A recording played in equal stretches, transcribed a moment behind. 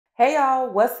Hey y'all,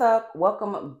 what's up?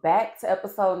 Welcome back to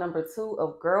episode number 2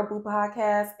 of Girl Boo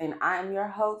Podcast, and I am your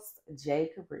host, Jay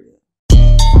Cabria.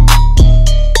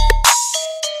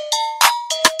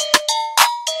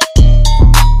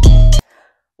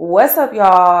 What's up,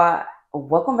 y'all?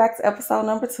 Welcome back to episode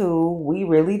number 2. We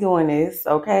really doing this,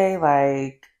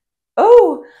 okay?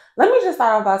 Oh, let me just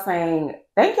start off by saying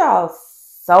thank y'all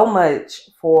so much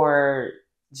for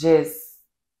just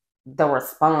the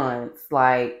response.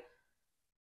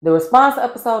 The response to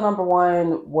episode number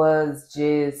 1 was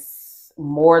just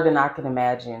more than I could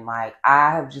imagine. I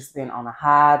have just been on a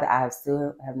high that I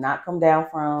have not come down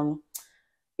from.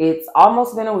 It's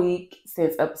almost been a week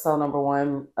since episode number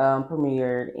 1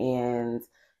 premiered, and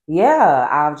yeah,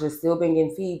 I've just still been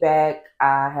getting feedback.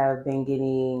 I have been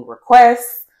getting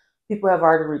requests. People have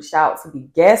already reached out to be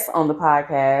guests on the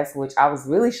podcast, which I was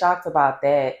really shocked about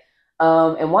that.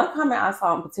 And one comment I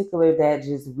saw in particular that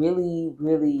just really,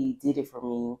 really did it for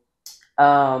me.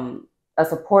 A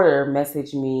supporter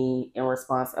messaged me in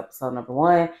response to episode number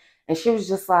 1, and she was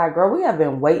just like, "Girl, we have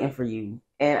been waiting for you."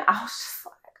 And I was just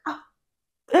like,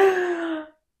 "Oh,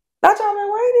 thought y'all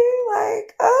been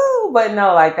waiting?" But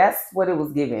no, that's what it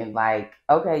was given.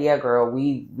 Okay, yeah, girl,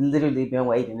 we literally been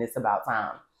waiting. It's about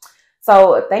time.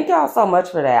 So thank y'all so much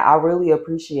for that. I really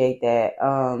appreciate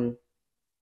that.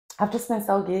 I've just been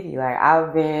so giddy.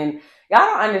 Y'all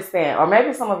don't understand, or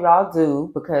maybe some of y'all do,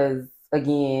 because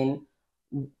again,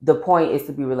 the point is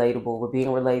to be relatable. We're being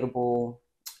relatable.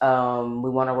 We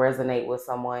want to resonate with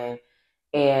someone.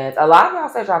 And a lot of y'all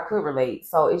said y'all could relate.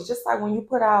 So it's just like when you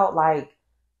put out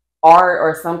art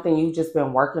or something you've just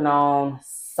been working on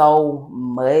so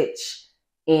much,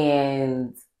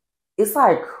 and it's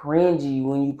cringy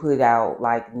when you put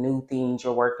out new things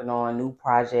you're working on, new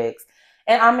projects.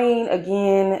 And I mean,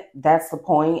 again, that's the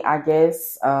point, I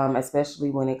guess, especially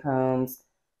when it comes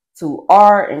to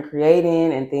art and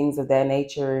creating and things of that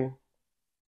nature.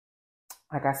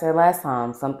 Like I said last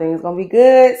time, some things gonna be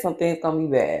good, some things gonna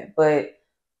be bad, but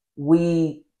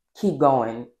we keep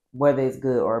going, whether it's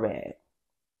good or bad.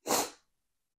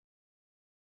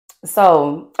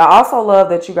 So I also love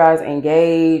that you guys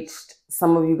engaged.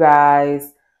 Some of you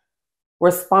guys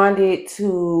responded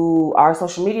to our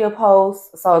social media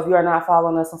posts. So if you are not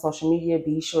following us on social media,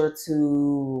 be sure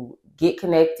to get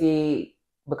connected,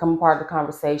 become a part of the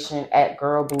conversation at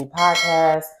Girl Boo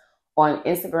Podcast on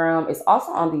Instagram. It's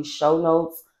also on the show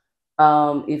notes.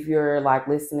 If you're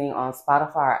listening on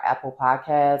Spotify or Apple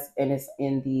Podcasts, and it's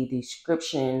in the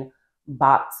description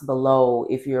box below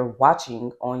if you're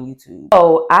watching on YouTube.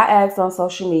 So I asked on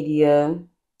social media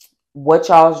what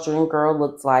y'all's dream girl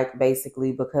looks like,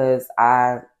 basically, because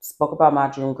I spoke about my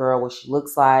dream girl, what she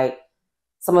looks like,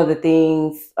 some of the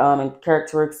things and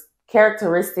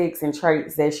characteristics and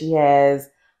traits that she has.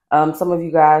 Some of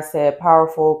you guys said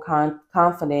powerful,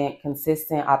 confident,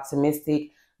 consistent,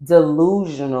 optimistic,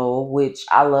 delusional, which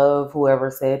I love whoever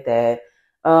said that.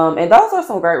 And those are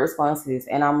some great responses.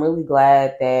 And I'm really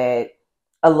glad that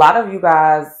a lot of you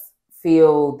guys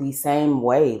feel the same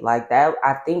way. Like that,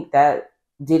 I think that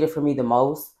did it for me the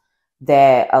most.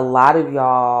 That a lot of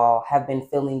y'all have been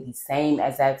feeling the same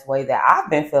exact way that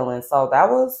I've been feeling. So that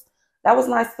was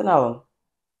nice to know.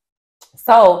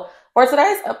 So for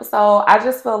today's episode, I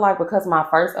just feel like because my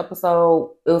first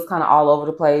episode, it was kind of all over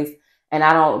the place, and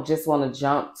I don't just want to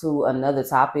jump to another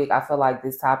topic. I feel like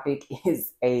this topic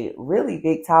is a really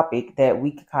big topic that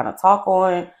we could kind of talk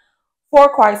on for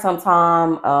quite some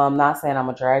time. Not saying I'm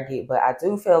gonna drag it, but I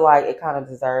do feel like it kind of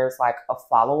deserves a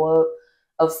follow up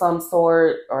of some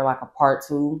sort, or a part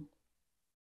 2.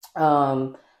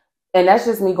 Um, and that's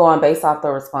just me going based off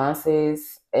the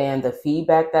responses and the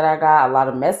feedback that I got. A lot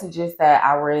of messages that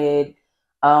I read,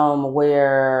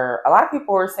 where a lot of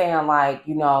people were saying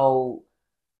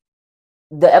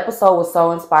the episode was so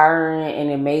inspiring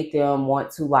and it made them want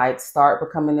to start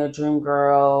becoming their dream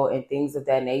girl and things of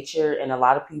that nature. And a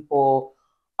lot of people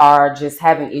are just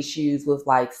having issues with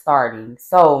starting.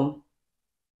 So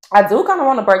I do kind of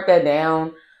want to break that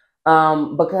down,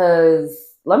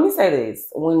 because let me say this: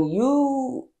 when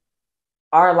you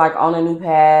are on a new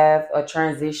path, a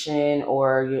transition,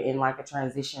 or you're in a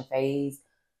transition phase,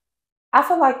 I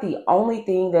feel like the only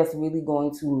thing that's really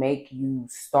going to make you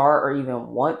start or even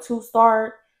want to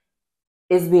start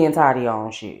is being tired of your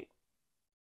own shit.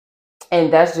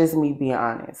 And that's just me being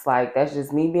honest. That's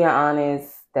just me being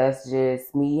honest. That's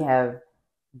just me have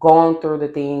gone through the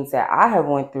things that I have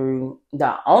went through.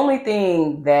 The only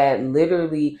thing that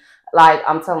literally,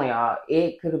 I'm telling y'all,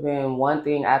 it could have been one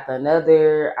thing after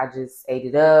another. I just ate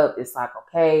it up. It's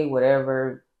okay,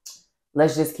 whatever.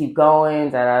 Let's just keep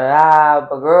going, da da da.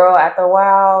 But girl, after a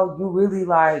while, you really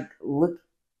look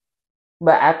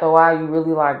But after a while, you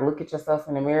really like look at yourself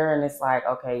in the mirror, and it's like,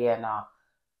 okay, yeah, no,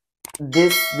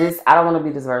 this I don't want to be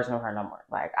this version of her no more.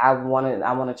 Like I want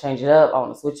to change it up. I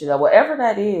want to switch it up. Whatever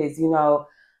that is,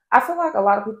 I feel like a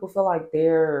lot of people feel like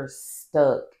they're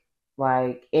stuck.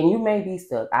 Like, and you may be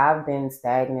stuck. I've been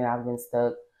stagnant. I've been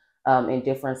stuck in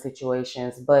different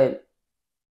situations, but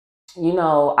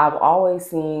I've always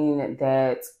seen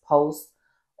that post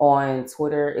on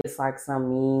Twitter. It's like some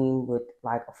meme with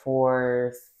like a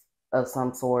forest of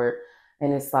some sort.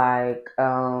 And it's like,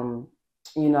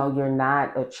 you're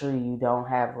not a tree. You don't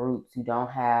have roots. You don't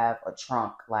have a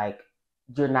trunk. Like,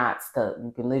 you're not stuck.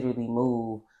 You can literally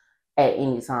move at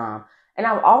any time. And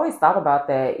I've always thought about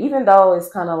that, even though it's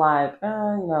kind of like,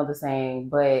 the saying,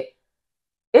 but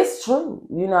it's true.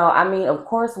 I mean, of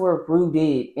course, we're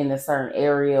rooted in a certain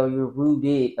area or you're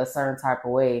rooted a certain type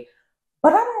of way,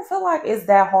 but I don't feel like it's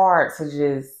that hard to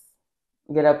just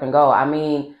get up and go. I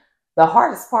mean, the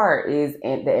hardest part is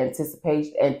the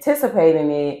anticipation, anticipating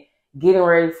it, getting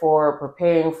ready for it,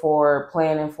 preparing for it,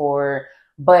 planning for it.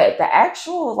 But the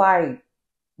actual, like,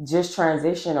 just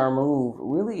transition or move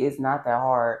really is not that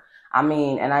hard. I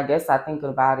mean, and I guess I think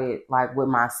about it like with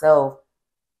myself.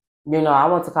 I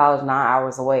went to college 9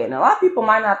 hours away, and a lot of people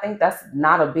might not think that's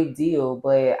not a big deal,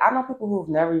 but I know people who've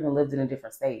never even lived in a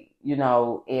different state,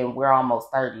 and we're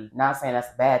almost 30. Not saying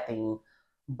that's a bad thing,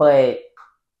 but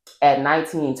at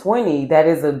 19, 20, that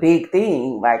is a big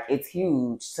thing. Like, it's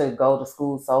huge to go to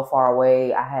school so far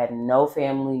away. I had no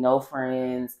family, no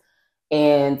friends,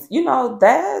 and,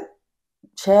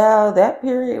 that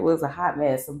period was a hot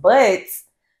mess, but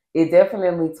it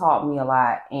definitely taught me a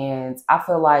lot. And I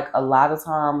feel like a lot of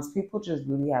times people just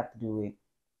really have to do it.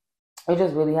 You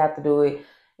just really have to do it.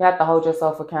 You have to hold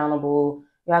yourself accountable.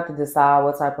 You have to decide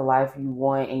what type of life you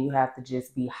want, and you have to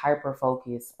just be hyper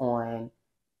focused on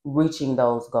reaching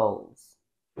those goals.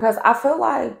 Because I feel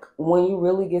like when you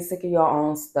really get sick of your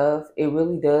own stuff, it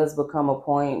really does become a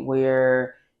point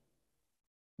where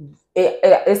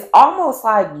it's almost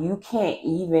like you can't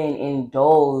even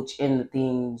indulge in the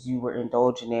things you were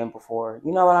indulging in before.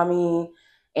 You know what I mean?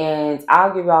 And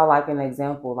I'll give y'all like an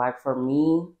example. Like, for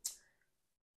me,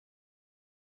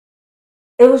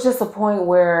 it was just a point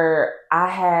where I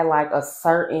had like a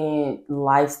certain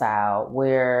lifestyle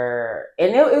where,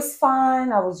 and it was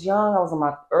fine. I was young. I was in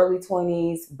my early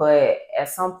 20s, but at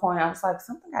some point I was like,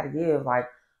 something got to give. Like,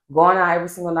 going out every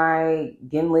single night,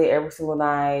 getting lit every single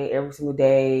night, every single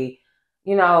day.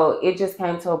 It just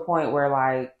came to a point where,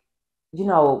 like,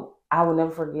 I will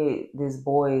never forget this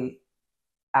boy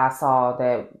I saw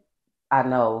that I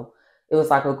know. It was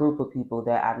like a group of people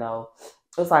that I know.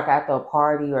 It was like after a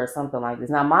party or something like this.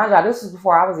 Now, mind you, this was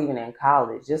before I was even in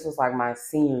college. This was like my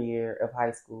senior year of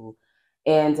high school.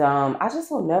 And I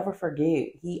just will never forget.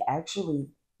 He actually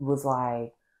was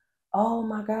like, oh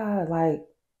my God, like,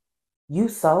 you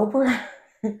sober?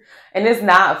 And it's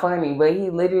not funny, but he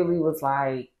literally was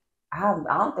like, I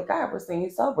don't think I ever seen you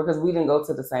sober, because we didn't go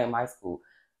to the same high school.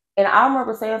 And I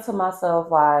remember saying to myself,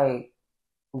 like,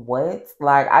 what?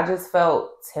 Like, I just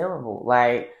felt terrible.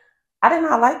 Like, I did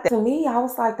not like that. To me, I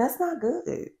was like, that's not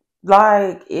good.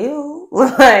 Like, ew.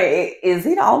 Like, is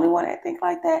he the only one that think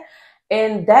like that?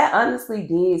 And that honestly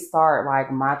did start like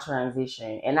my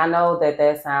transition. And I know that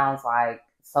that sounds like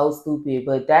so stupid,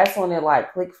 but that's when it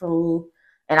like clicked for me.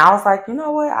 And I was like, you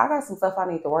know what? I got some stuff I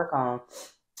need to work on.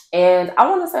 And I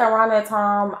want to say around that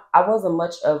time, I wasn't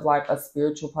much of like a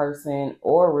spiritual person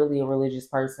or really a religious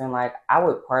person. Like, I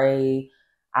would pray.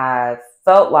 I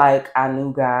felt like I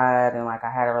knew God and like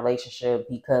I had a relationship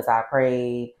because I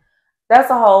prayed. That's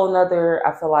a whole nother,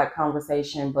 I feel like,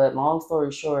 conversation. But long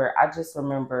story short, I just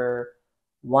remember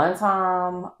one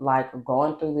time like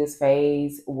going through this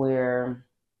phase where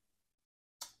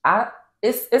I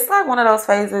it's like one of those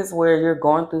phases where you're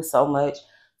going through so much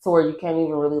to where you can't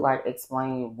even really like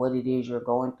explain what it is you're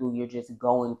going through. You're just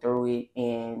going through it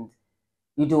and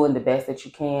you're doing the best that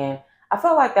you can. I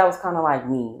felt like that was kind of like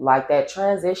me. Like, that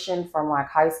transition from like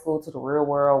high school to the real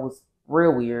world was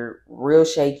real weird, real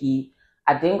shaky.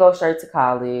 I didn't go straight to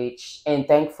college, and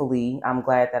thankfully, I'm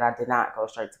glad that I did not go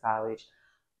straight to college.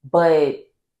 But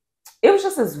it was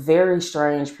just this very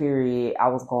strange period I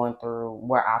was going through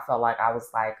where I felt like I was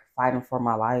like fighting for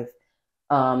my life.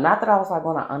 Not that I was like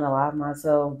going to unalive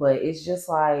myself, but it's just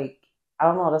like, I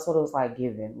don't know, that's what it was like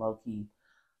giving, low key,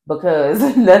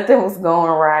 because nothing was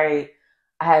going right.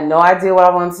 I had no idea what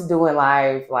I wanted to do in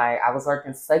life. Like, I was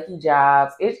working sucky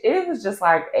jobs. It was just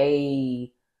like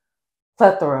a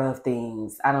plethora of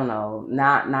things. I don't know,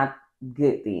 not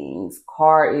good things.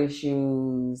 Car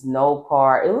issues, no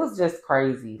car. It was just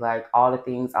crazy. Like, all the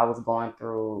things I was going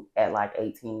through at like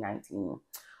 18, 19.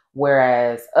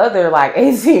 Whereas other like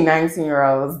 18, 19 year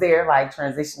olds, they're like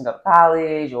transitioning to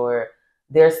college or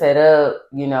they're set up,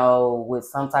 with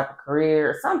some type of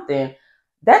career or something.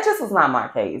 That just was not my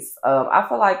case. I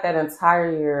feel like that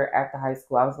entire year after high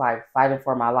school, I was like fighting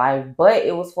for my life, but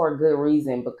it was for a good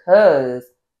reason because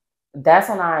that's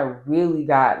when I really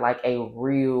got like a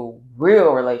real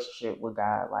relationship with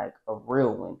God, like a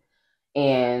real one.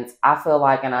 And I feel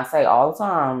like, and I say all the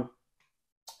time,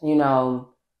 you know,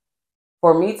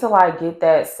 for me to like get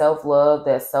that self love,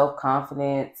 that self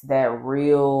confidence, that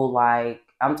real, like,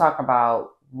 I'm talking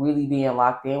about really being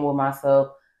locked in with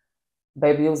myself,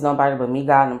 baby, it was nobody but me,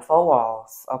 God, and them four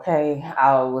walls. Okay.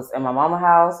 I was in my mama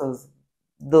house. It was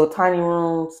a little tiny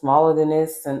room, smaller than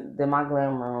this, and than my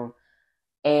glam room.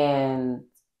 And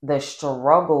the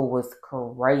struggle was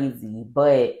crazy,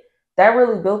 but that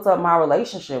really built up my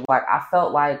relationship. Like, I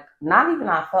felt like, not even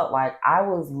I felt like, I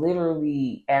was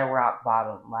literally at rock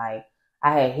bottom. Like,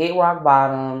 I had hit rock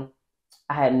bottom.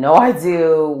 I had no idea,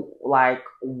 like,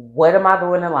 what am I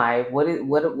doing in life? What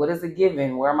is it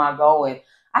giving? Where am I going?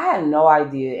 I had no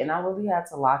idea, and I really had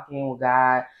to lock in with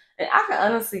God. And I can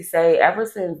honestly say, ever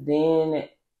since then,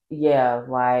 yeah,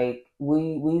 like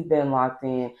we've been locked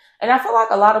in. And I feel like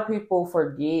a lot of people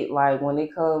forget, like, when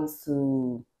it comes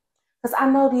to, because I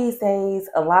know these days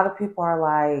a lot of people are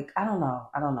like, I don't know.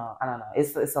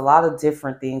 It's a lot of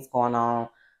different things going on,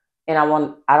 and I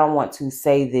don't want to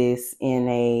say this in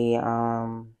a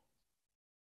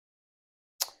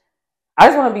I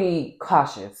just want to be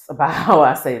cautious about how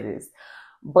I say this.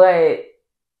 But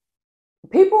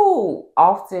people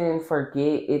often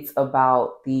forget it's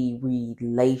about the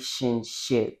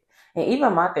relationship. And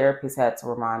even my therapist had to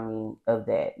remind me of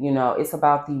that. It's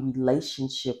about the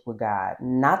relationship with God,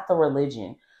 not the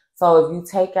religion. So if you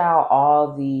take out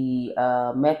all the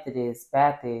Methodist,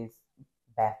 Baptist,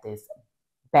 Baptist,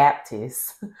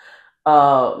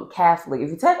 Catholic, if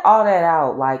you take all that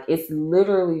out, like, it's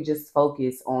literally just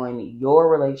focused on your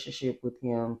relationship with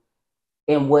Him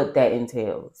and what that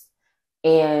entails.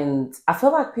 And I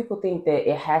feel like people think that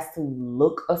it has to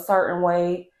look a certain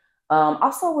way.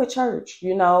 Also with church,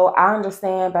 I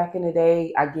understand back in the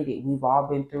day, I get it. We've all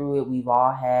been through it. We've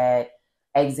all had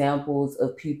examples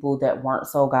of people that weren't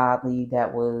so godly,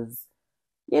 that was,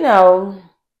 you know,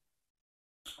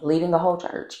 leading the whole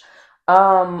church.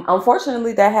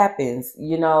 Unfortunately, that happens.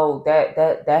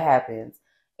 That happens,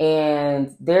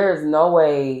 and there is no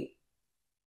way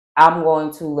I'm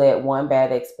going to let one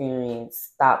bad experience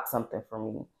stop something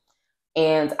from me.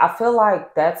 And I feel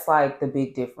like that's like the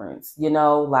big difference.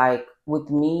 Like with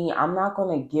me, I'm not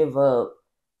going to give up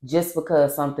just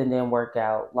because something didn't work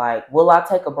out. Like, will I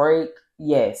take a break?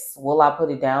 Yes. Will I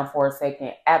put it down for a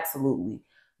second? Absolutely.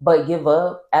 But give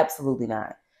up? Absolutely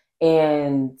not.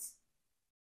 And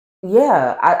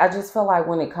yeah, I just feel like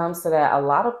when it comes to that, a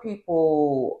lot of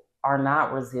people are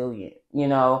not resilient,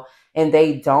 and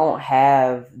they don't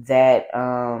have that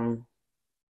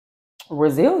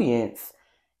resilience.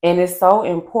 And it's so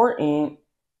important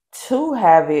to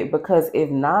have it, because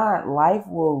if not, life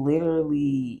will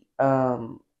literally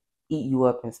eat you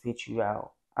up and spit you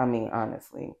out. I mean,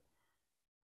 honestly.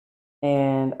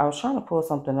 And I was trying to pull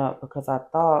something up because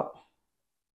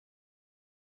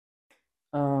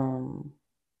um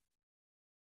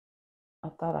I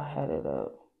thought I had it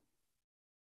up.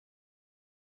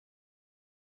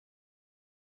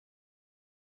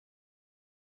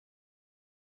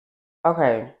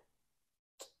 Okay.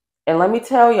 And let me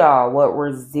tell y'all what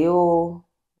resilient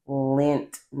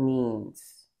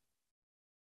means.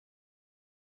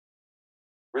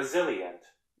 Resilient.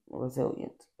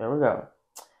 Resilient. There we go.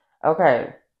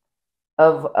 Okay.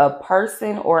 Of a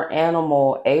person or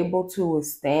animal able to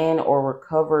withstand or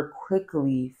recover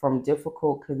quickly from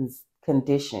difficult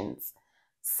conditions,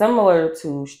 similar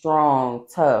to strong,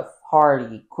 tough,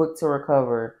 hardy, quick to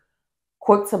recover,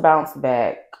 quick to bounce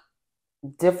back,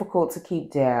 difficult to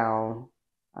keep down.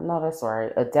 I know that's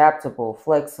right. Adaptable,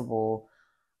 flexible.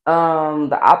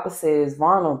 The opposite is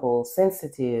vulnerable,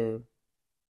 sensitive,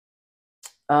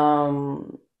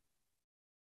 um,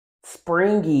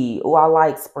 springy. Oh, I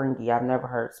like springy. I've never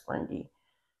heard springy.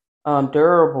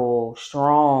 Durable,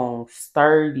 strong,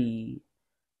 sturdy.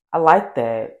 I like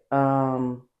that. I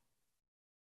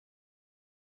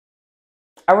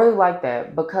really like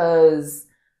that because,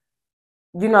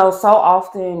 so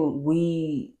often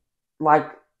we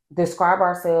like describe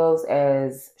ourselves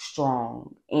as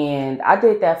strong. And I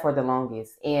did that for the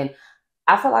longest. And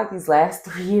I feel like these last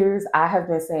 3 years, I have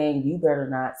been saying, you better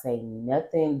not say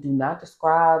nothing. Do not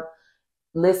describe.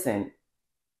 Listen,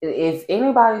 if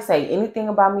anybody say anything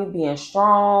about me being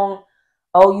strong,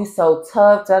 oh, you so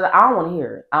tough. I don't want to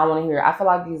hear it. I don't want to hear it. I feel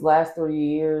like these last 3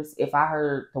 years, if I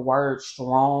heard the word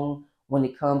strong when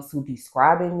it comes to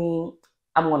describing me,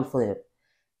 I'm going to flip.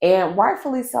 And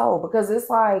rightfully so, because it's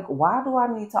like, why do I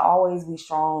need to always be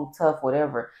strong, tough,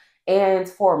 whatever? And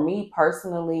for me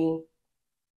personally,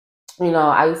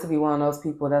 I used to be one of those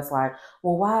people that's like,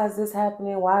 well, why is this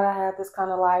happening? Why did I have this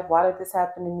kind of life? Why did this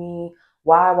happen to me?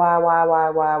 Why?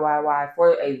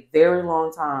 For a very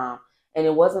long time. And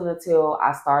it wasn't until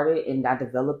I started and I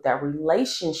developed that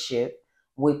relationship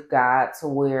with God to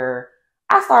where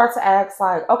I started to ask,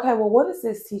 like, okay, well, what is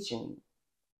this teaching me?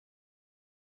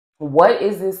 What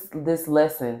is this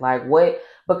lesson? Like, what?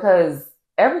 Because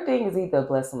everything is either a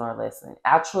blessing or a lesson.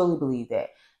 I truly believe that.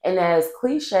 And as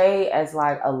cliche as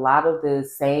like a lot of the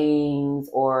sayings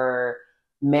or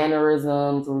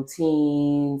mannerisms,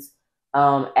 routines,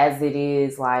 as it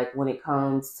is like when it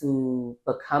comes to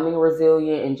becoming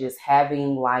resilient and just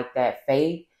having like that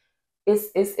faith,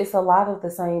 it's a lot of the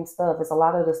same stuff. It's a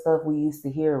lot of the stuff we used to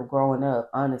hear growing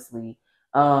up, honestly.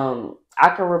 I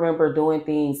can remember doing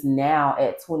things now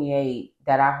at 28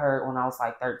 that I heard when I was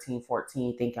like 13,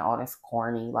 14, thinking, oh, that's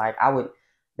corny. Like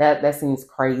that seems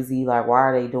crazy. Like, why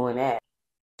are they doing that?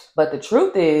 But the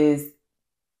truth is,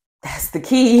 that's the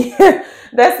key.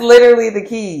 That's literally the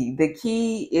key. The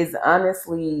key is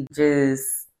honestly just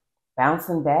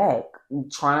bouncing back,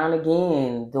 trying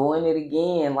again, doing it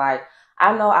again. Like,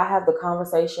 I know I have the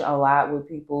conversation a lot with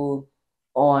people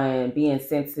on being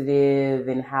sensitive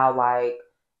and how, like,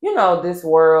 this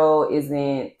world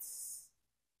isn't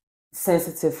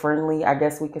sensitive friendly, I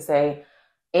guess we could say.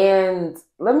 And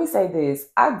let me say this,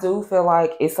 I do feel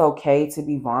like it's okay to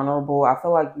be vulnerable. I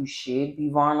feel like you should be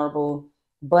vulnerable,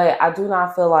 but I do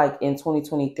not feel like in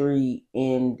 2023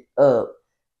 and up,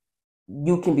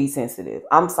 you can be sensitive.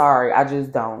 I'm sorry, I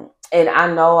just don't. And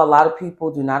I know a lot of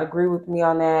people do not agree with me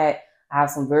on that. I have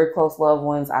some very close loved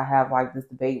ones I have like this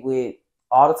debate with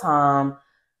all the time.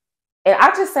 And I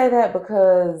just say that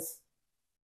because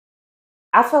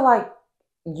I feel like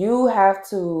you have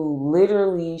to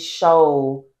literally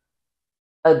show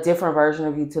a different version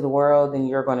of you to the world than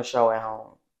you're going to show at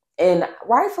home. And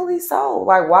rightfully so.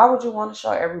 Like, why would you want to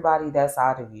show everybody that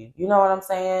side of you? You know what I'm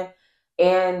saying?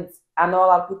 And I know a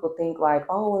lot of people think like,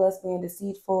 oh, that's being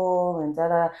deceitful and da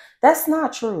da. That's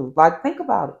not true. Like, think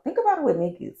about it. Think about it with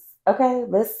niggas. Okay,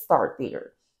 let's start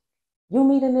there. You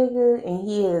meet a nigga and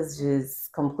he is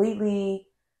just completely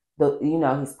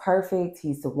he's perfect,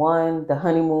 he's the one, the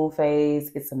honeymoon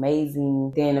phase, it's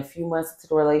amazing. Then a few months into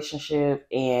the relationship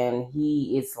and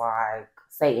he is like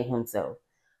Satan himself.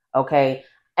 Okay.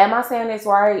 Am I saying this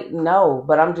right? No,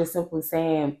 but I'm just simply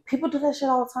saying people do that shit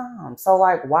all the time. So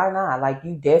like, why not? Like,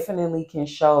 you definitely can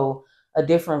show a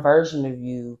different version of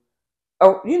you,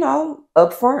 or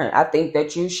up front. I think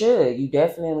that you should. You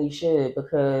definitely should,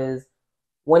 because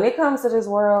when it comes to this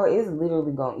world, it's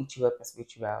literally gonna eat you up and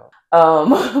spit you out.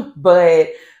 But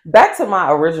back to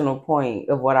my original point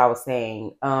of what I was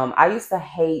saying. I used to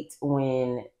hate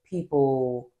when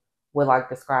people would like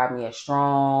describe me as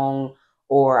strong,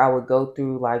 or I would go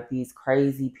through like these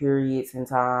crazy periods in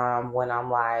time when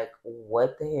I'm like,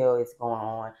 what the hell is going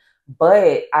on?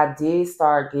 But I did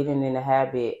start getting in the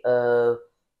habit of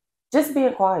just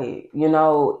being quiet.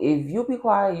 If you be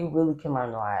quiet, you really can learn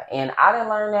a lot. And I didn't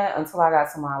learn that until I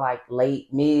got to my like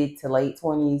mid to late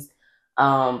 20s.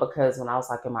 Because when I was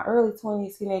like in my early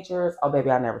 20s, teenagers, oh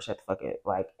baby, I never shut the fuck up.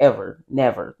 Like, ever,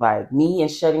 never. Like, me and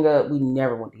shutting up, we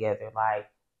never went together. Like,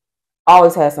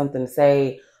 always had something to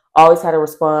say, always had a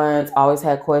response, always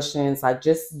had questions, like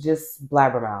just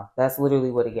blabbermouth. That's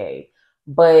literally what it gave.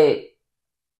 But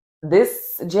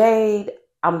this Jade,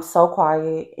 I'm so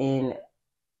quiet and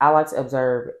I like to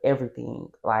observe everything,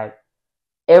 like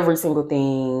every single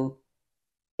thing.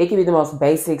 It can be the most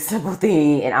basic, simple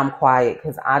thing, and I'm quiet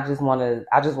because I just want to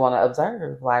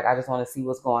observe. Like, I just want to see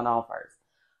what's going on first.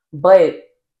 But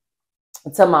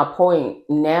to my point,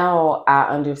 now I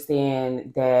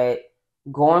understand that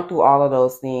going through all of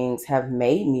those things have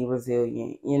made me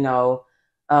resilient.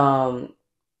 Um,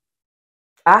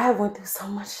 I have went through so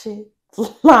much shit.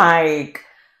 Like,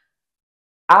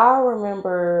 I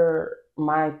remember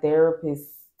my therapist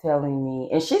telling me,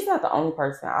 and she's not the only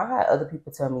person. I've had other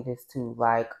people tell me this too,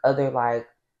 like other like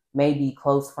maybe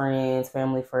close friends,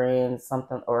 family friends,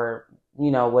 something, or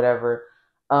whatever.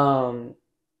 Um,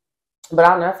 but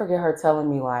I'll never forget her telling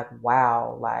me like,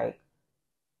 "Wow, like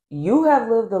you have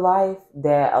lived a life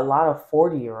that a lot of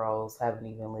 40-year-olds haven't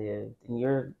even lived, and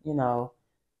you're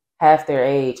half their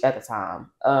age at the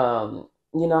time.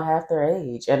 Half their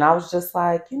age." And I was just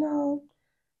like,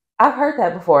 I've heard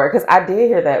that before, because I did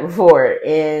hear that before,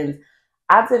 and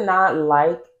I did not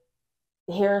like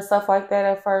hearing stuff like that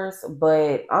at first,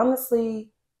 but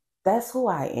honestly, that's who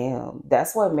I am.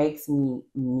 That's what makes me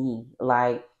me.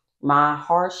 Like my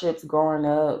hardships growing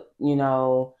up,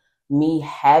 me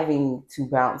having to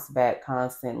bounce back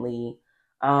constantly.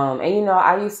 And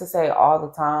I used to say all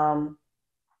the time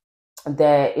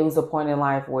that it was a point in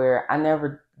life where I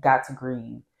never got to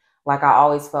grieve. Like I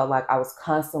always felt like I was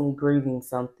constantly grieving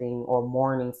something or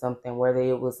mourning something, whether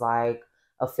it was like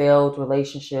a failed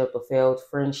relationship, a failed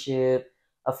friendship,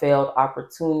 a failed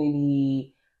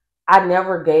opportunity. I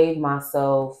never gave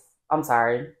myself, I'm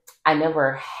sorry, I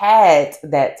never had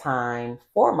that time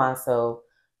for myself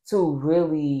to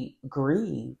really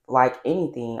grieve like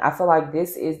anything. I feel like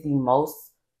this is the most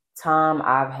time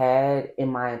I've had in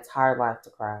my entire life to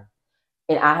cry.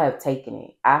 And I have taken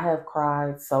it. I have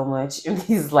cried so much in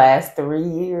these last 3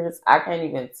 years. I can't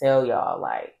even tell y'all.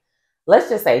 Like, let's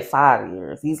just say 5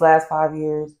 years. These last 5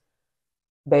 years,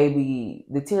 baby,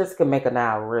 the tears can make a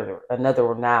Nile River,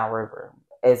 another Nile River,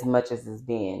 as much as it's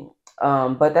been.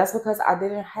 But that's because I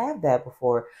didn't have that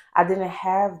before. I didn't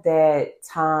have that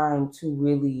time to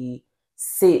really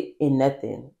sit in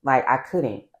nothing. Like I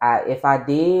couldn't. If I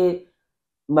did,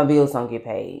 my bills don't get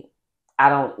paid. I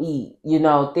don't eat,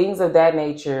 things of that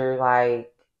nature,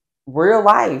 like real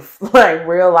life, like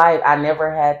real life. I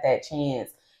never had that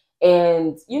chance.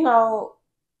 And,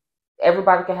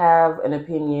 everybody can have an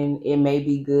opinion. It may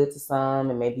be good to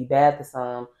some, it may be bad to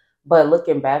some, but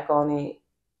looking back on it,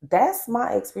 that's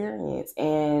my experience.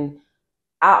 And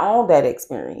I own that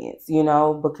experience,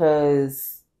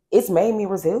 because it's made me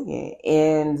resilient.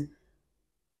 And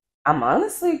I'm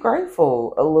honestly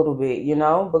grateful a little bit,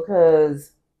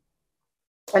 because,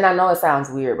 and I know it sounds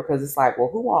weird because it's like, well,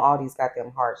 who want all these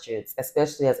goddamn hardships,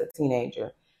 especially as a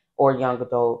teenager or young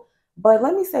adult? But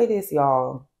let me say this,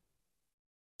 y'all.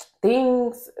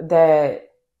 Things that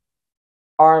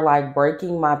are like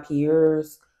breaking my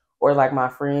peers or like my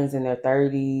friends in their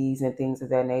 30s and things of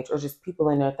that nature, or just people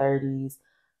in their 30s,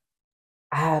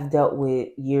 I have dealt with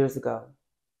years ago.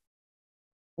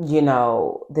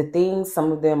 The things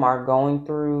some of them are going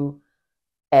through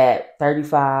at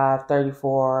 35,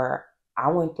 34, I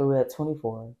went through at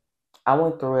 24. I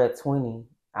went through at 20.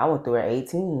 I went through at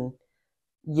 18,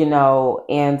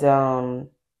 and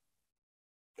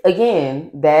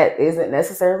again, that isn't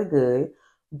necessarily good,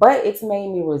 but it's made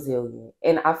me resilient.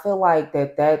 And I feel like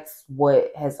that's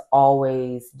what has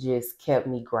always just kept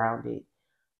me grounded.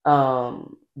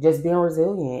 Just being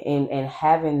resilient and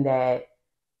having that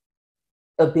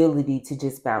ability to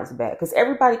just bounce back because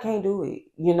everybody can't do it,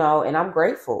 and I'm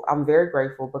grateful. I'm very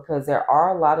grateful because there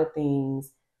are a lot of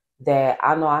things that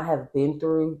I know I have been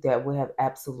through that would have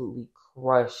absolutely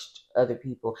crushed other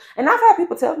people. And I've had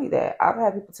people tell me that. I've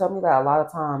had people tell me that a lot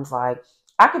of times. Like,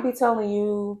 I could be telling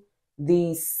you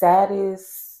the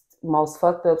saddest, most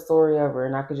fucked up story ever,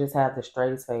 and I could just have the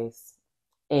straightest face.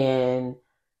 And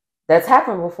that's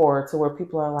happened before to where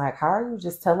people are like, how are you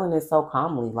just telling this so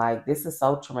calmly? Like, this is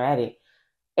so traumatic.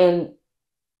 And,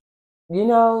 you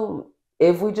know,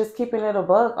 if we just keeping it a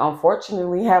buck,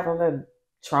 unfortunately, having a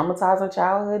traumatizing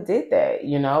childhood did that,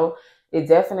 It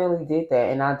definitely did that.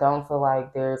 And I don't feel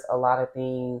like there's a lot of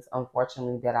things,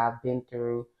 unfortunately, that I've been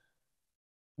through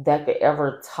that could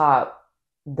ever top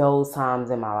those times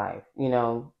in my life.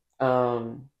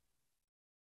 And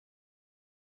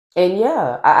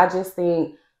yeah, I just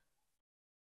think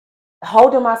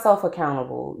holding myself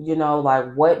accountable,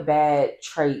 like what bad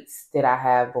traits did I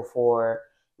have before?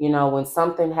 When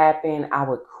something happened, I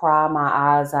would cry my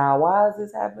eyes out. Why is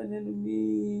this happening to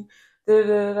me? Da,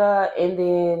 da, da. And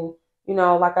then,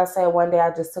 like I said, one day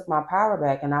I just took my power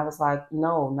back and I was like,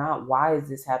 no, not why is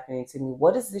this happening to me?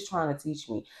 What is this trying to teach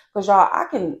me? Because y'all,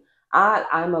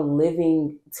 I'm a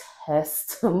living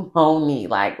testimony.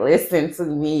 Like, listen to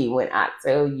me when I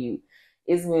tell you,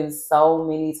 it's been so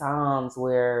many times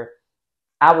where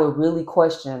I would really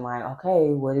question, like,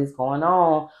 okay, what is going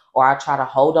on? Or I try to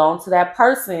hold on to that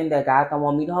person that God don't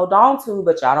want me to hold on to,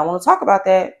 but y'all don't want to talk about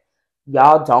that.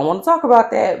 Y'all don't want to talk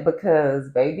about that because,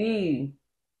 baby,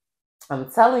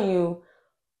 I'm telling you,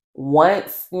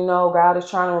 once, God is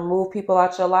trying to remove people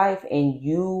out your life and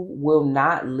you will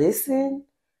not listen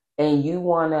and you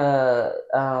want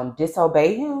to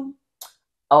disobey him,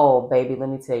 oh, baby, let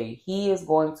me tell you, he is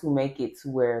going to make it to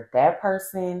where that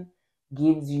person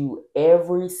gives you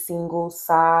every single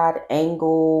side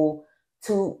angle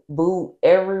to boot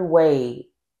every way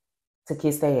to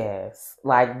kiss their ass.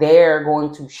 Like, they're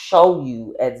going to show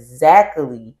you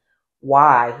exactly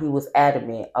why he was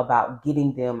adamant about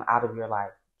getting them out of your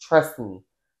life. Trust me.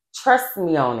 Trust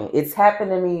me on it. It's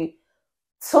happened to me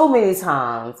too many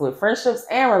times with friendships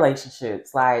and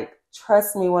relationships. Like,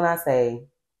 trust me when I say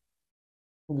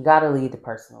You gotta leave the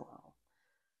person alone.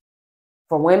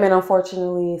 For women,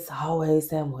 unfortunately, it's always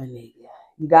that one nigga.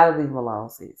 You gotta leave him alone,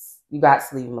 sis. You got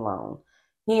to leave him alone.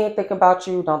 He ain't thinking about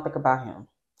you, don't think about him.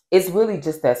 It's really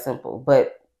just that simple,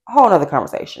 but a whole nother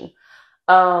conversation.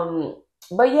 Um,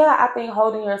 but yeah, I think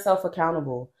holding yourself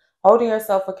accountable. Holding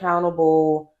yourself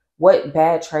accountable. What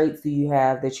bad traits do you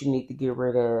have that you need to get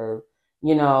rid of?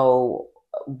 You know,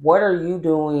 what are you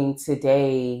doing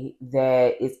today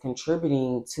that is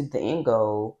contributing to the end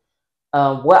goal?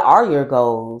 What are your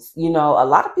goals? You know, a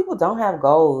lot of people don't have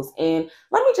goals. And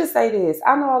let me just say this.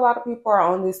 I know a lot of people are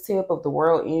on this tip of the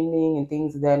world ending and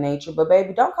things of that nature, but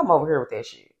baby, don't come over here with that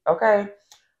shit. Okay?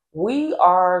 We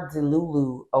are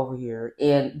Delulu over here,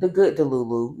 and the good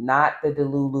Delulu, not the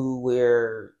Delulu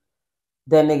where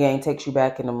that nigga ain't takes you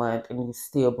back in a month and he's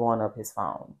still blowing up his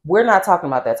phone. We're not talking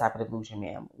about that type of delusion,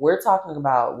 ma'am. We're talking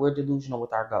about we're delusional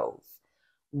with our goals.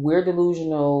 We're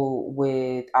delusional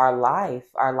with our life,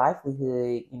 our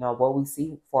livelihood, you know, what we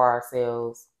see for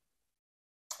ourselves.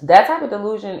 That type of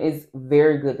delusion is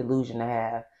very good delusion to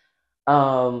have.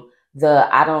 The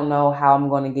I don't know how I'm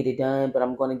going to get it done, but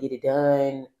I'm going to get it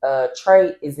done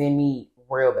trait is in me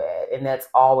real bad, and that's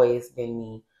always been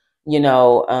me. You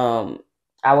know,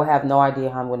 I will have no idea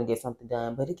how I'm going to get something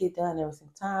done, but it get done every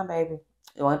single time, baby.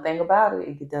 The one thing about it,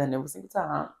 it get done every single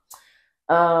time.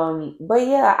 But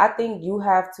yeah, I think you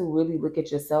have to really look at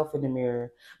yourself in the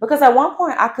mirror because at one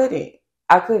point I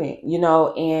couldn't, you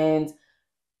know, and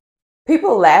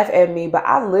people laugh at me, but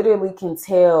I literally can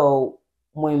tell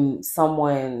when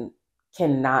someone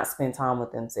cannot spend time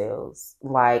with themselves.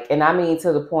 Like, and I mean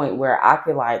to the point where I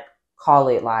could like call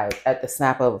it like at the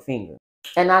snap of a finger.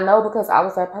 And I know because I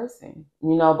was that person,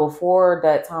 you know, before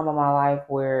that time of my life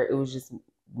where it was just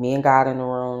me and God in the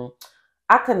room.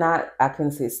 I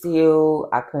couldn't sit still.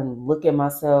 I couldn't look at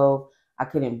myself. I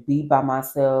couldn't be by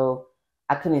myself.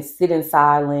 I couldn't sit in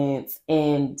silence.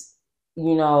 And,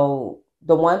 you know,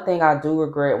 the one thing I do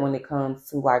regret when it comes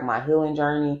to like my healing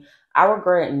journey, I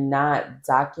regret not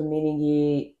documenting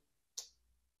it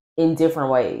in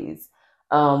different ways,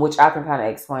 which I can kind of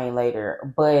explain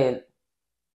later. But,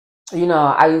 you know,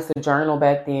 I used to journal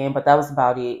back then, but that was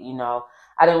about it, you know.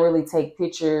 I didn't really take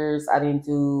pictures. I didn't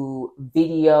do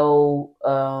video,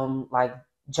 like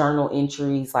journal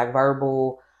entries, like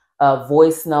verbal,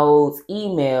 voice notes,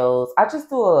 emails. I just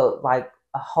do a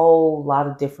whole lot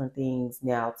of different things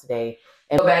now today.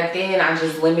 And back then, I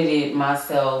just limited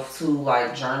myself to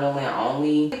like journaling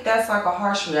only. I think that's like a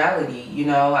harsh reality, you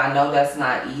know. I know that's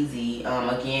not easy.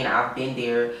 Again, I've been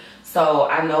there. So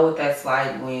I know what that's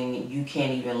like when you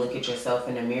can't even look at yourself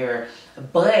in the mirror.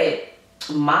 But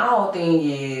my whole thing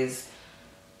is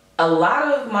a lot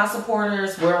of my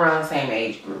supporters, we're around the same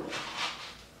age group.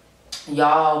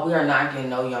 Y'all, we are not getting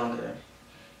no younger.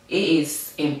 It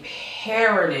is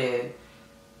imperative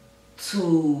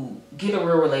to get a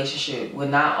real relationship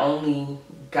with not only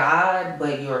God,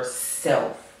 but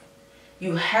yourself.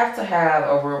 You have to have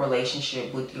a real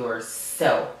relationship with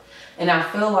yourself. And I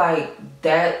feel like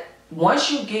that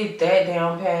once you get that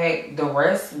down pat, the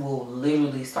rest will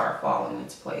literally start falling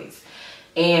into place.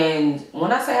 And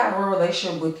when I say have a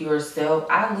relationship with yourself,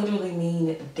 I literally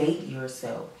mean date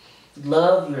yourself,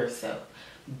 love yourself,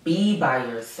 be by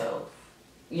yourself.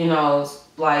 You know,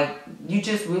 like you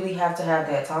just really have to have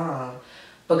that time,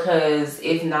 because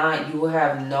if not, you will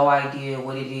have no idea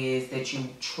what it is that you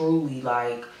truly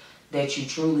like, that you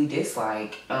truly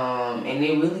dislike. And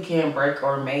it really can break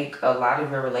or make a lot of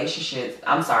your relationships.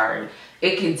 I'm sorry.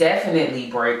 It could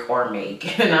definitely break or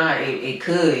make.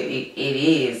 It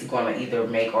is going to either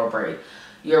make or break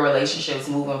your relationships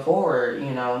moving forward,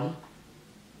 you know.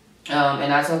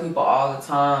 And I tell people all the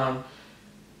time,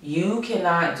 you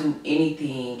cannot do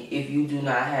anything if you do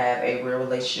not have a real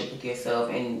relationship with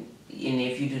yourself, and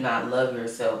if you do not love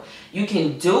yourself. You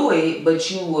can do it,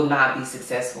 but you will not be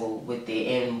successful with it.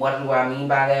 And what do I mean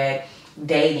by that?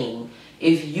 Dating.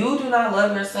 If you do not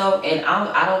love yourself, and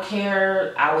I don't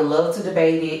care, I would love to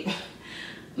debate it.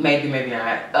 Maybe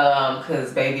not.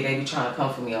 Because baby, they be trying to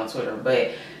come for me on Twitter.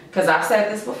 But because I've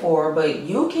said this before, but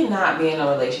you cannot be in a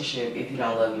relationship if you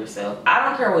don't love yourself. I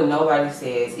don't care what nobody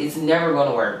says. It's never going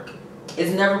to work.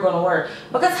 It's never going to work.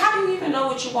 Because how do you even know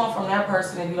what you want from that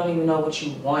person if you don't even know what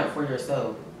you want for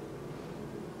yourself?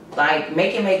 Like,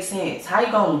 make it make sense. How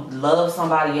you going to love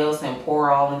somebody else and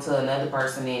pour all into another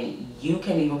person and you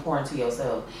can't even pour into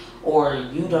yourself? Or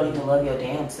you don't even love your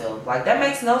damn self? Like, that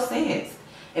makes no sense.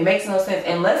 It makes no sense.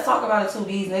 And let's talk about it too.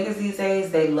 These niggas these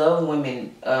days, they love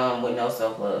women with no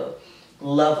self-love.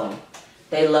 Love them.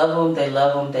 They love them, they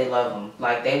love them, they love them.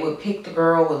 Like, they would pick the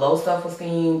girl with low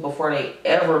self-esteem before they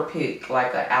ever pick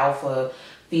like an alpha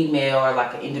female or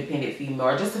like an independent female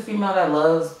or just a female that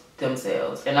loves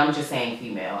themselves. And I'm just saying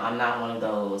female. I'm not one of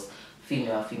those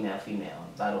female,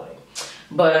 by the way.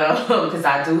 But because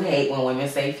I do hate when women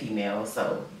say female,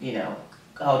 so you know,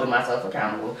 holding myself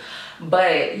accountable.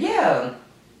 But yeah,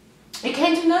 you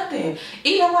can't do nothing.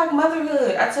 Even like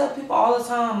motherhood, I tell people all the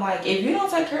time, like if you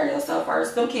don't take care of yourself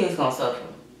first, them kids gonna suffer.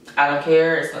 I don't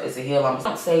care. It's a hill. I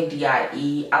don't say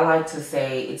DIE. I like to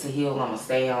say it's a hill I'm gonna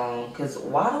stay on. Because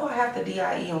why do I have to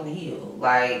DIE on the hill?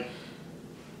 Like,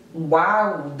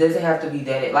 why does it have to be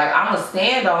that? Like, I'm gonna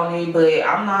stand on it, but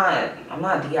I'm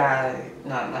not DIE.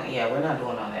 Yeah, we're not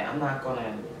doing all that. I'm not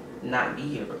gonna not be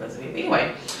here because of it.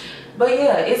 Anyway, but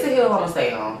yeah, it's a hill I'm gonna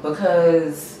stay on.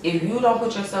 Because if you don't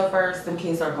put yourself first, them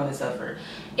kids are gonna suffer.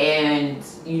 And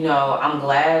you know, I'm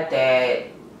glad that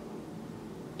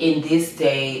in this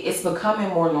day, it's becoming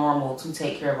more normal to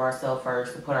take care of ourselves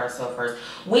first, to put ourselves first.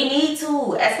 We need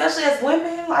to, especially as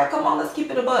women. Like, come on, let's keep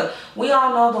it a buck. We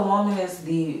all know the woman is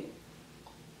the,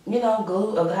 you know,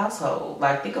 glue of the household.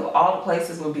 Like, think of all the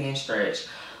places we're being stretched,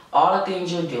 all the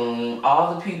things you're doing,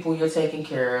 all the people you're taking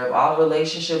care of, all the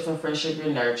relationships and friendship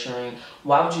you're nurturing.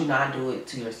 Why would you not do it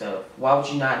to yourself? Why would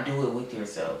you not do it with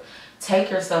yourself?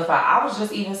 Take yourself out. I was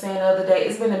just even saying the other day,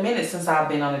 it's been a minute since I've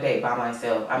been on a date by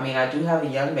myself. I mean, I do have a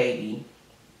young baby.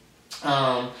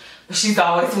 But she's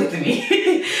always with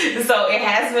me. So it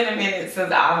has been a minute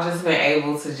since I've just been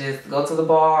able to just go to the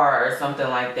bar or something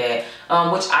like that.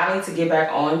 Which I need to get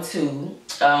back on too.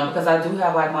 Because I do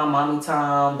have like my mommy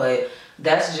time, but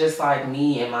that's just like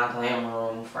me in my glam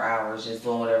room for hours, just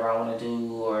doing whatever I want to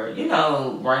do, or, you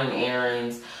know, running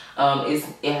errands.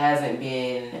 It hasn't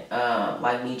been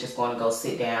like me just going to go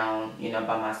sit down, you know,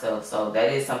 by myself. So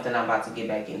that is something I'm about to get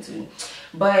back into.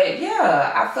 But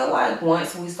yeah, I feel like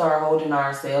once we start holding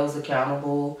ourselves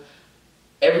accountable,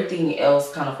 everything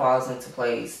else kind of falls into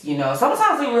place. You know,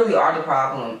 sometimes we really are the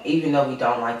problem, even though we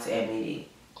don't like to admit it.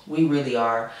 We really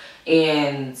are.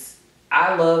 And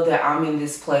I love that I'm in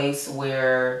this place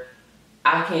where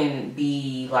I can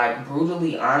be like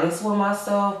brutally honest with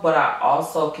myself, but I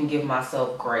also can give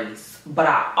myself grace. But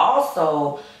I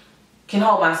also can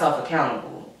hold myself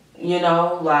accountable, you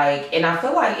know, like, and I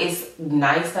feel like it's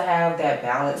nice to have that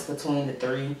balance between the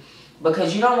three,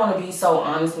 because you don't want to be so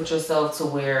honest with yourself to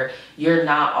where you're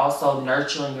not also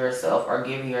nurturing yourself or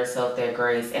giving yourself that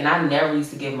grace. And I never used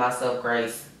to give myself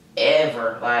grace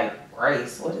ever. Like,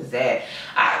 grace, what is that?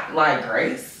 I like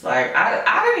grace, like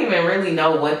I didn't even really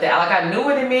know what that, like I knew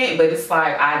what it meant, but it's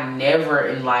like I never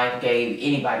in life gave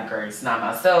anybody grace, not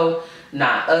myself,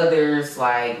 not others.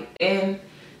 Like, and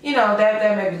you know,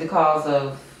 that may be the cause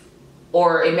of,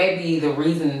 or it may be the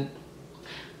reasoning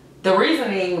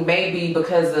may be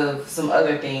because of some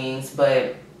other things,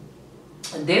 but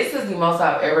this is the most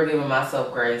I've ever given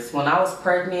myself grace. When I was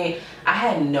pregnant, I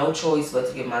had no choice but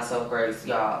to give myself grace,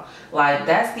 y'all. Like,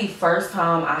 that's the first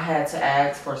time I had to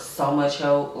ask for so much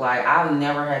help. Like, I've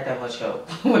never had that much help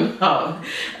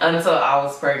until I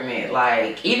was pregnant.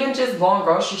 Like, even just going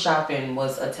grocery shopping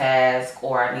was a task,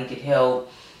 or I needed help.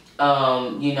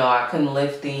 You know, I couldn't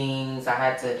lift things. I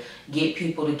had to get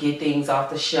people to get things off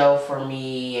the shelf for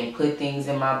me and put things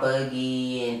in my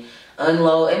buggy and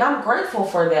unload, and I'm grateful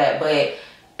for that. But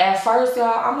at first, y'all,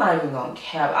 I'm not even gonna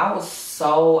cap, I was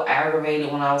so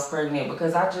aggravated when I was pregnant,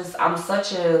 because I'm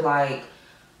such a, like,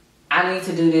 I need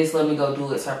to do this, let me go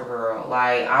do it type of girl.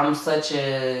 Like, I'm such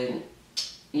a,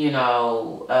 you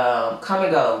know, come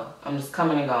and go. I'm just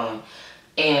coming and going.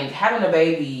 And having a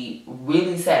baby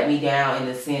really sat me down in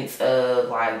the sense of,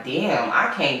 like, damn,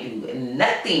 I can't do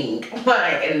nothing,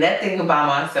 like, nothing by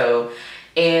myself.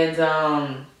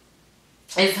 And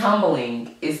it's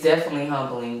humbling. It's definitely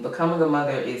humbling. Becoming a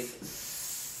mother is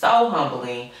so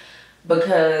humbling,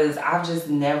 because I've just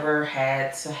never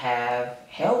had to have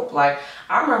help. Like,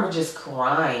 I remember just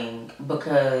crying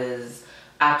because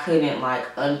I couldn't, like,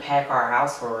 unpack our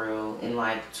house for real in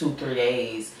like 2-3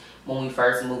 days when we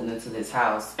first moved into this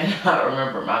house. And I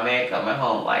remember my man coming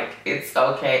home like, it's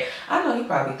okay. I know he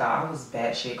probably thought I was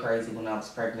batshit crazy when I was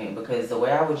pregnant, because the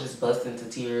way I would just bust into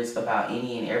tears about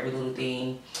any and every little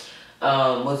thing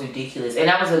was ridiculous. And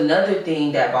that was another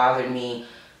thing that bothered me,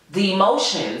 the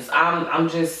emotions. I'm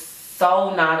just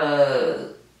so not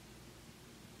a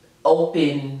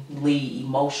openly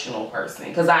emotional person,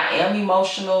 because I am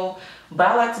emotional, but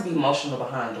I like to be emotional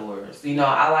behind doors. You know,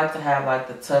 I like to have like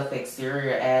the tough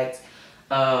exterior act,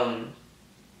 and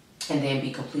then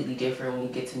be completely different when you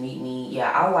get to meet me.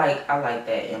 Yeah, I like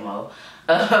that MO.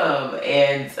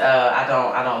 And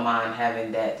I don't mind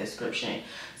having that description.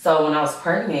 So when I was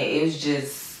pregnant, it was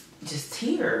just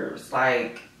tears.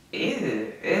 Like,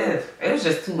 it was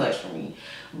just too much for me.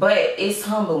 But it's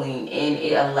humbling, and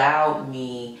it allowed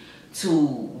me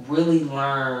to really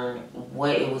learn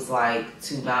what it was like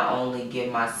to not only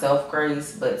give myself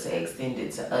grace, but to extend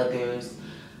it to others.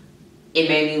 It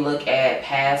made me look at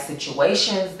past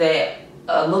situations that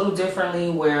a little differently,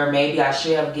 where maybe I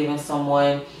should have given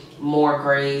someone more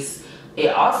grace. It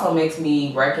also makes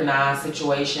me recognize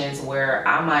situations where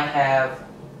I might have,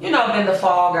 been the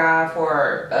fall guy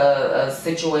for a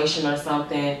situation or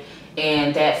something,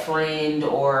 and that friend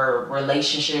or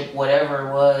relationship, whatever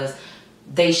it was,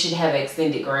 they should have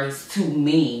extended grace to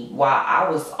me while I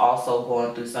was also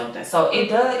going through something. So it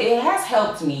has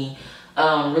helped me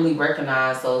really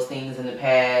recognize those things in the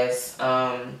past.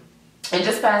 And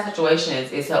just past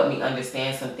situations, it's helped me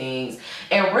understand some things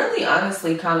and really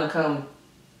honestly kind of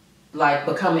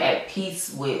become at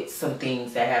peace with some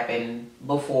things that happened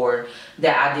before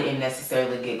that I didn't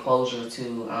necessarily get closure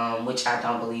to, which I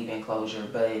don't believe in closure,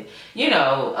 but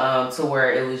to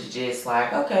where it was just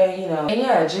like, okay, and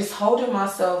yeah, just holding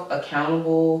myself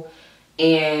accountable.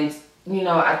 And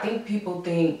I think people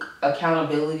think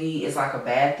accountability is like a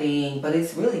bad thing, but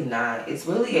it's really not. It's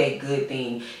really a good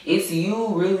thing. It's you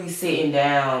really sitting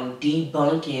down,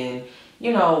 debunking,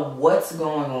 what's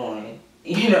going on.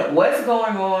 What's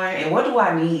going on and what do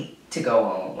I need to go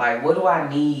on? Like, what do I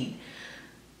need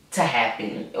to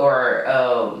happen?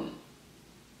 Or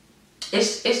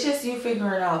it's just you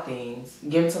figuring out things,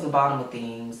 getting to the bottom of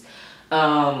things.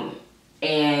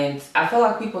 And I feel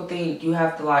like people think you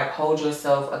have to like hold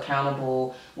yourself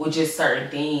accountable with just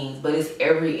certain things, but it's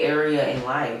every area in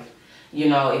life.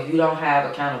 If you don't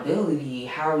have accountability,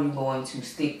 how are you going to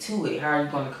stick to it? How are you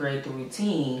going to create the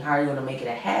routine? How are you going to make it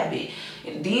a habit?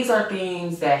 These are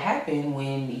things that happen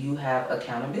when you have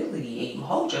accountability and you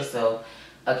hold yourself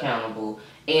accountable.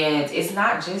 And it's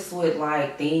not just with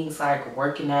like things like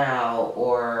working out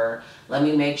or let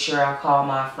me make sure I call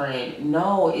my friend.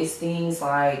 No, it's things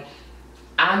like,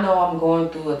 I know I'm going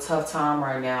through a tough time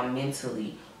right now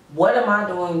mentally. What am I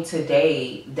doing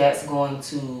today that's going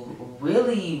to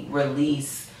really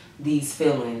release these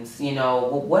feelings?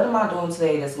 What am I doing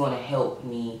today that's going to help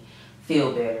me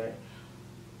feel better?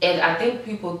 And I think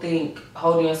people think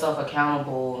holding yourself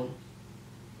accountable,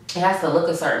 it has to look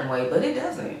a certain way, but it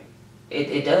doesn't.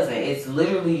 It doesn't. It's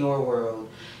literally your world.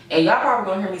 And y'all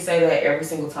probably gonna hear me say that every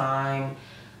single time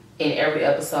in every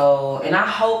episode, and I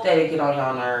hope that it get on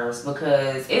y'all nerves,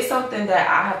 because it's something that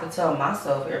I have to tell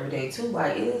myself every day too.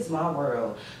 Like, it is my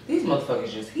world. These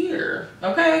motherfuckers just here,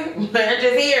 okay? They're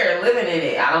just here, living in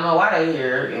it. I don't know why they're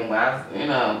here, and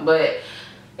why, but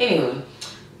anyway,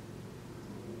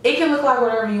 it can look like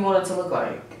whatever you want it to look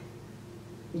like.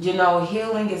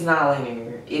 Healing is not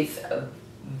linear. It's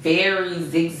very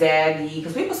zigzaggy,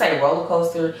 because people say roller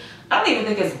coaster. I don't even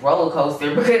think it's roller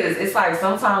coaster, because it's like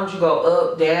sometimes you go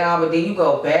up, down, but then you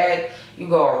go back, you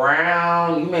go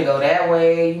around, you may go that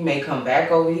way, you may come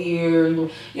back over here.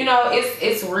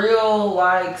 It's real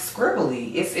like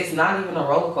scribbly. It's not even a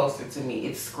roller coaster to me.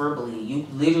 It's scribbly. You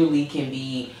literally can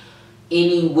be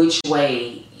any which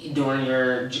way during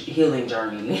your healing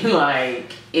journey.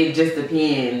 Like, it just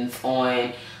depends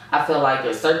on, I feel like,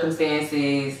 your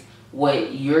circumstances,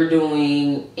 what you're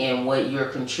doing, and what you're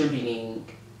contributing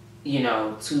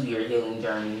to your healing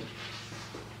journey.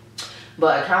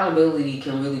 But accountability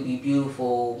can really be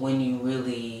beautiful when you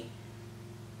really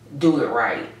do it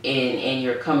right, and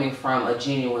you're coming from a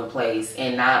genuine place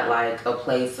and not like a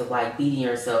place of like beating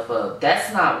yourself up.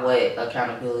 That's not what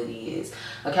accountability is.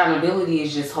 Accountability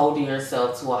is just holding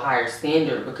yourself to a higher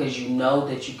standard, because you know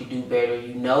that you could do better.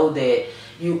 You know that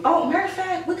matter of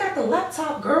fact, we got the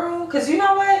laptop, girl, because you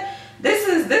know what, this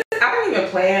I don't even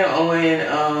plan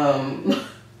on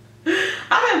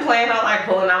I've been planning on like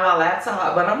pulling out my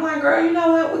laptop, but I'm like, girl, you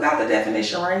know what? We got the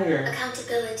definition right here.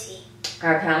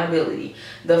 Accountability.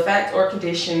 The fact or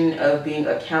condition of being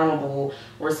accountable,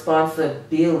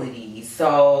 responsibility.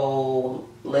 So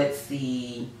let's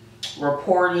see,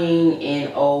 reporting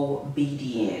and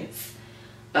obedience.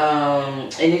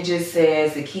 And it just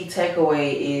says the key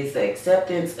takeaway is the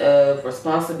acceptance of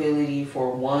responsibility for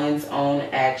one's own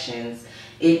actions.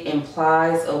 It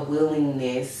implies a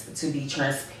willingness to be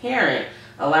transparent,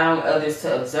 allowing others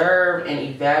to observe and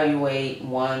evaluate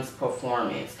one's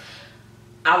performance.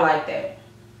 I like that.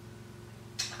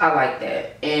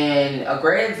 And a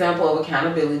great example of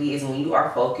accountability is when you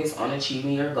are focused on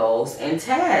achieving your goals and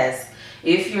tasks.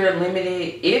 If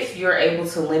you're able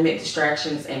to limit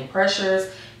distractions and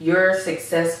pressures, you're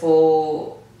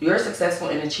successful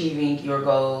in achieving your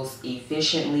goals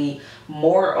efficiently.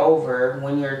 Moreover,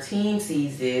 when your team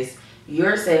sees this,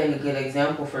 you're setting a good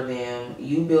example for them.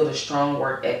 You build a strong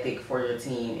work ethic for your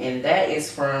team. And that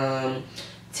is from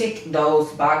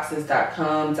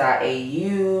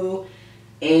tickthoseboxes.com.au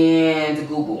and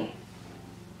Google.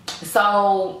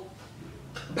 So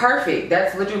perfect.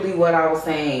 That's literally what I was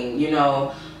saying. You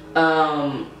know,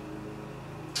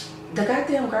 the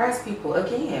goddamn grass people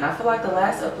again. I feel like the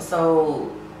last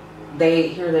episode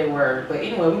they were, but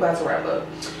anyway, we about to wrap up.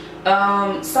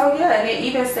 So yeah, and it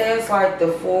even says like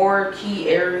the 4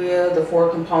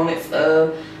 components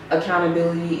of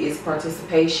accountability is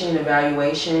participation,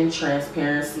 evaluation,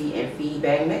 transparency, and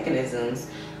feedback mechanisms.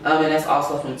 And that's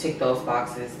also from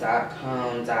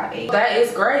tickthoseboxes.com.au. That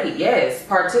is great. Yes,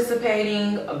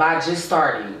 participating by just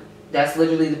starting. That's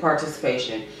literally the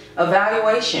participation.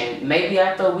 Evaluation, maybe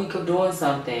after a week of doing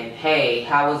something. Hey,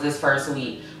 how was this first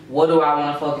week? What do I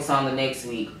want to focus on the next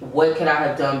week? What could I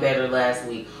have done better last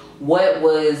week? What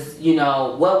was,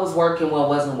 what was working, what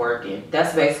wasn't working?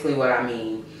 That's basically what I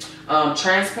mean.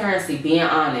 Transparency, being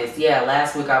honest. Yeah,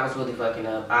 last week I was really fucking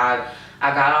up. I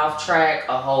got off track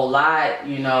a whole lot.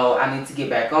 I need to get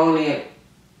back on it.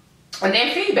 And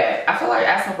then feedback. I feel like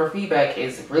asking for feedback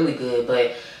is really good,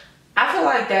 but I feel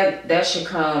like that should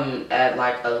come at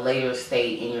like a later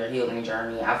state in your healing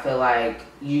journey. I feel like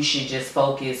you should just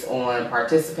focus on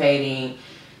participating,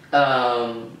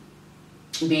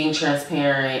 being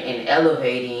transparent, and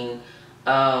elevating.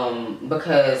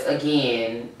 Because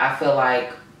again, I feel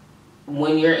like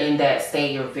when you're in that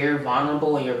state, you're very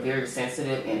vulnerable and you're very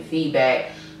sensitive, and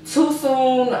feedback too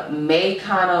soon may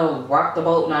kind of rock the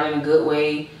boat, not in a good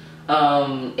way.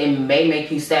 It may make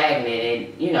you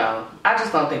stagnant, and I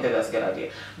just don't think that that's a good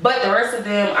idea. But the rest of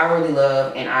them I really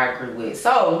love and I agree with.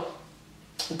 So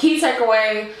key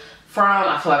takeaway from,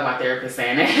 I feel like my therapist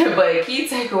saying that, but key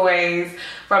takeaways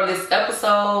from this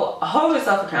episode: hold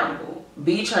yourself accountable,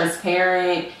 be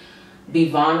transparent, be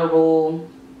vulnerable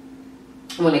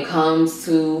when it comes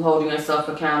to holding yourself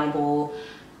accountable,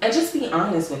 and just be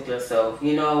honest with yourself.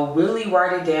 Really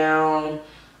write it down.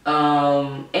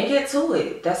 And get to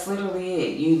it. That's literally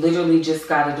it. You literally just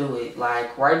gotta do it.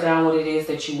 Like, write down what it is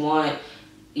that you want.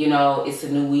 It's a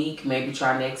new week. Maybe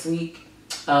try next week.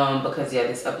 Because yeah,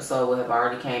 this episode will have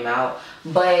already came out.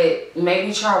 But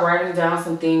maybe try writing down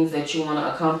some things that you want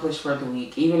to accomplish for the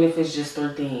week. Even if it's just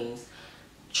 3 things.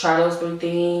 Try those 3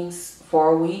 things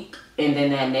for a week. And then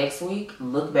that next week,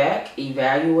 look back,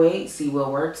 evaluate, see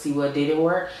what worked, see what didn't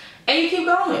work. And you keep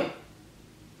going.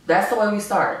 That's the way we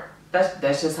start.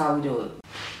 That's just how we do it.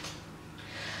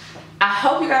 I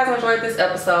hope you guys enjoyed this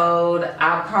episode.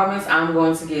 I promise I'm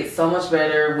going to get so much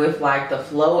better with like the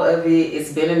flow of it.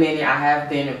 It's been a minute. I have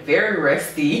been very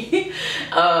rusty.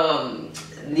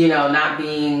 Not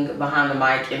being behind the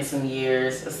mic in some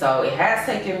years. So it has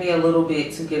taken me a little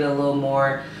bit to get a little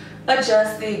more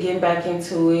adjusted, getting back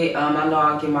into it. I know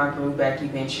I'll get my groove back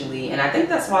eventually. And I think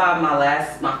that's why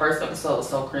my first episode was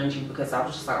so cringy, because I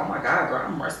was just like, oh my God, girl,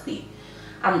 I'm rusty.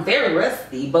 I'm very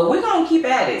rusty, but we're going to keep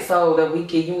at it so that we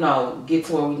can, get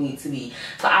to where we need to be.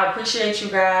 So I appreciate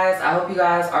you guys. I hope you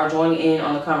guys are joining in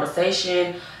on the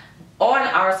conversation on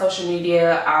our social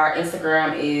media. Our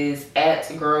Instagram is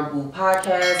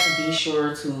 @GirlBooPodcast. Be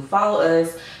sure to follow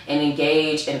us and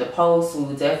engage in the posts. We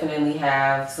will definitely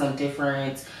have some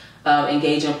different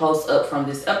engaging posts up from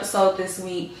this episode this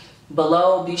week.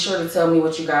 Below, be sure to tell me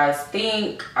what you guys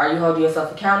think. Are you holding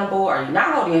yourself accountable? Are you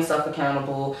not holding yourself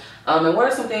accountable? And what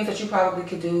are some things that you probably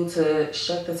could do to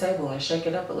shake the table and shake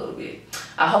it up a little bit?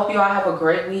 I hope you all have a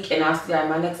great week, and I'll see you in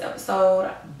my next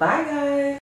episode. Bye, guys.